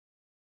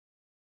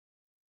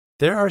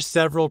There are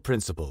several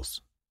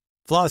principles,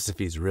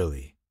 philosophies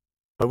really,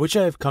 by which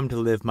I have come to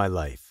live my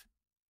life.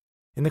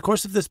 In the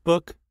course of this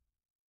book,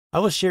 I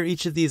will share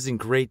each of these in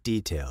great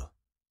detail.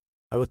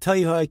 I will tell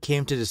you how I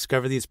came to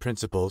discover these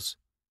principles,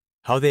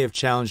 how they have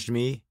challenged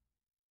me,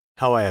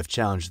 how I have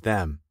challenged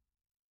them,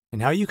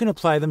 and how you can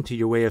apply them to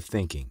your way of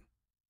thinking.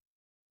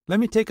 Let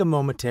me take a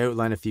moment to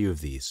outline a few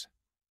of these.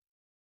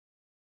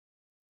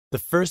 The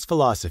first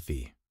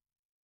philosophy: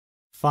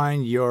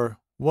 find your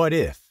what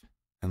if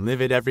and live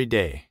it every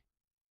day.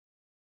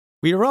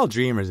 We are all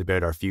dreamers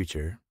about our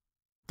future,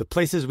 the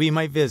places we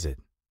might visit,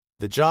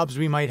 the jobs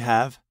we might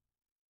have,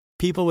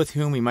 people with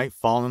whom we might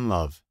fall in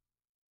love,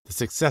 the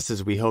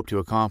successes we hope to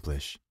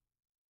accomplish.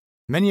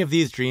 Many of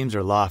these dreams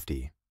are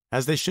lofty,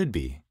 as they should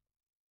be.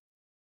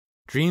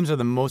 Dreams are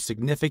the most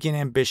significant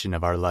ambition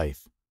of our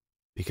life,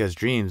 because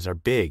dreams are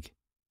big.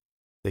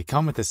 They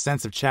come with a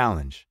sense of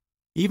challenge,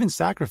 even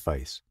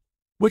sacrifice,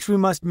 which we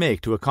must make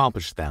to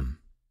accomplish them.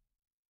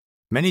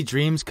 Many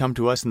dreams come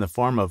to us in the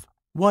form of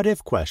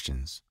what-if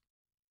questions,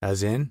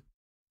 as in,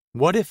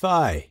 what if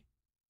I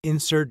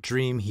insert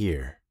dream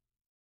here?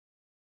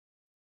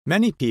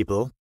 Many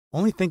people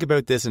only think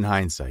about this in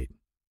hindsight.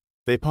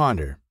 They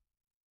ponder,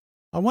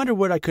 I wonder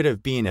what I could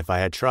have been if I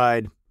had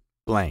tried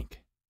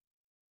blank.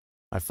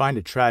 I find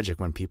it tragic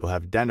when people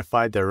have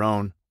identified their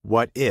own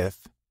what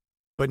if,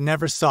 but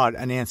never sought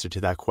an answer to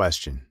that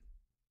question.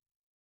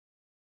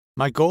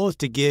 My goal is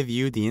to give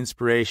you the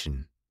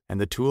inspiration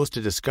and the tools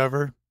to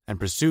discover and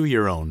pursue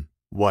your own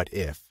what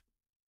if.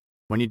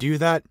 When you do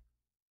that,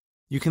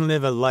 you can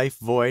live a life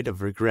void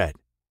of regret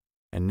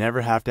and never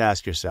have to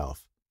ask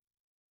yourself,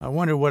 I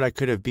wonder what I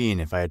could have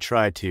been if I had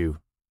tried to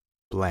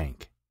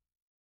blank.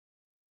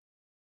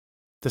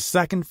 The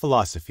second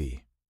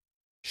philosophy: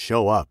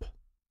 show up.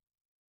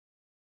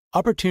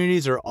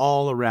 Opportunities are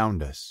all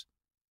around us.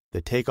 They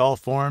take all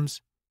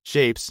forms,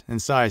 shapes,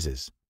 and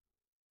sizes.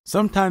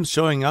 Sometimes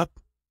showing up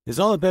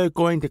is all about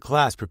going to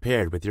class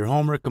prepared with your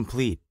homework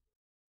complete.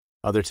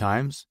 Other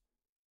times,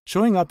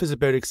 showing up is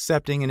about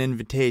accepting an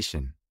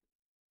invitation.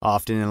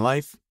 Often in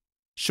life,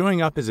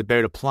 showing up is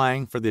about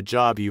applying for the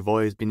job you've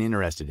always been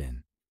interested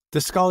in,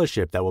 the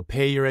scholarship that will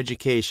pay your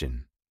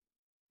education,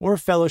 or a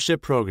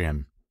fellowship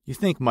program you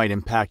think might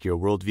impact your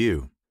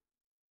worldview.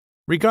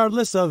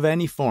 Regardless of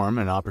any form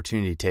an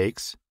opportunity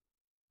takes,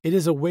 it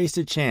is a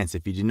wasted chance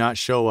if you do not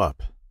show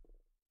up.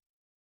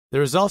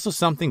 There is also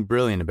something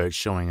brilliant about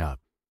showing up.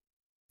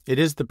 It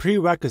is the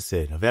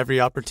prerequisite of every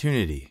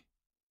opportunity.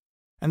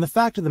 And the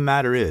fact of the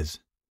matter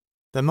is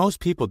that most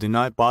people do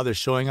not bother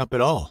showing up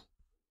at all.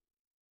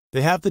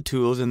 They have the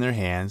tools in their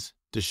hands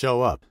to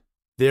show up.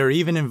 They are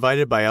even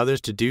invited by others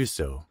to do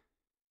so.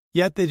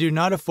 Yet they do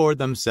not afford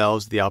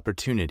themselves the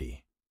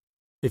opportunity.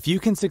 If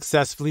you can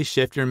successfully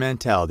shift your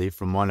mentality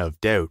from one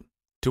of doubt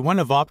to one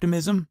of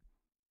optimism,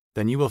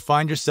 then you will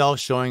find yourself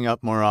showing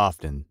up more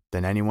often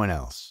than anyone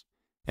else.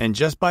 And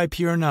just by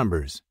pure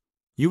numbers,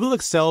 you will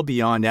excel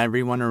beyond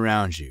everyone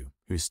around you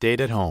who stayed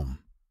at home.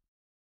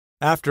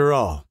 After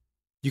all,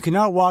 you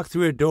cannot walk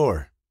through a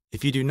door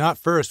if you do not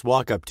first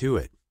walk up to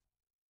it.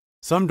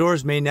 Some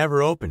doors may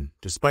never open,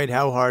 despite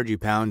how hard you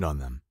pound on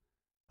them.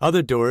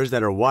 Other doors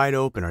that are wide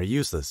open are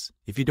useless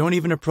if you don't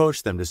even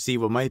approach them to see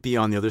what might be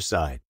on the other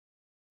side.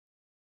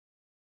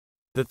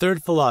 The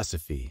third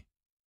philosophy: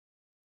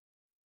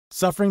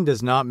 suffering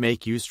does not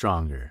make you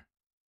stronger.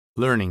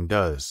 Learning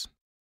does.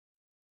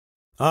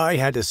 I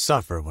had to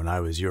suffer when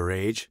I was your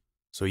age,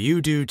 so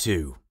you do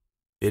too.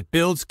 It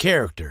builds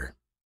character.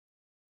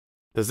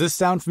 Does this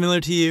sound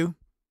familiar to you?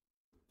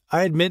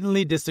 I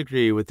admittedly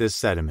disagree with this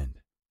sentiment.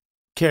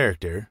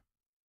 Character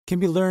can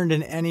be learned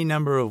in any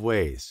number of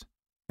ways,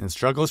 and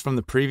struggles from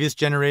the previous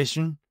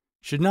generation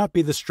should not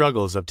be the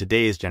struggles of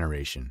today's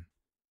generation.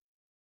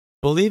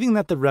 Believing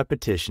that the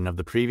repetition of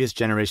the previous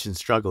generation's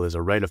struggle is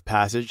a rite of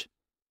passage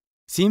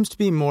seems to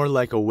be more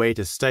like a way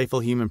to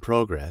stifle human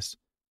progress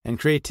and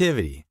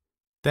creativity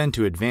than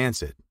to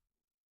advance it.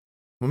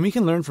 When we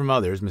can learn from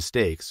others'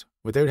 mistakes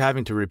without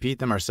having to repeat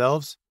them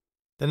ourselves,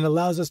 then it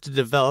allows us to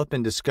develop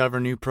and discover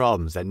new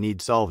problems that need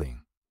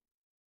solving.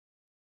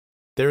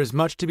 There is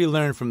much to be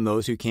learned from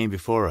those who came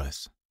before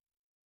us.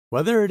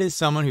 Whether it is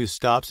someone who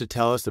stops to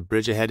tell us the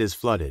bridge ahead is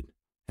flooded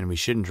and we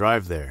shouldn't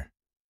drive there,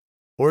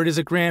 or it is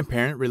a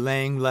grandparent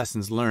relaying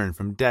lessons learned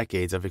from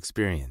decades of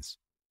experience.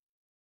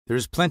 There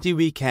is plenty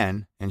we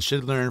can and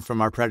should learn from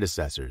our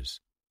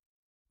predecessors.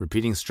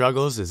 Repeating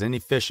struggles is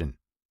inefficient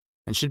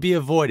and should be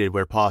avoided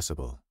where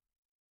possible.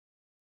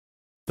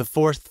 The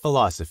fourth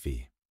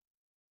philosophy: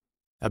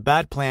 a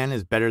bad plan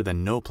is better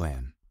than no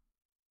plan.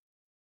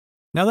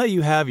 Now that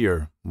you have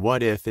your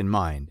what if in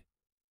mind,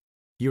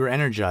 you are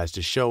energized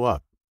to show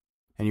up,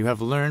 and you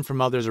have learned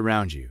from others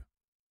around you.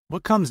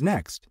 What comes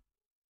next?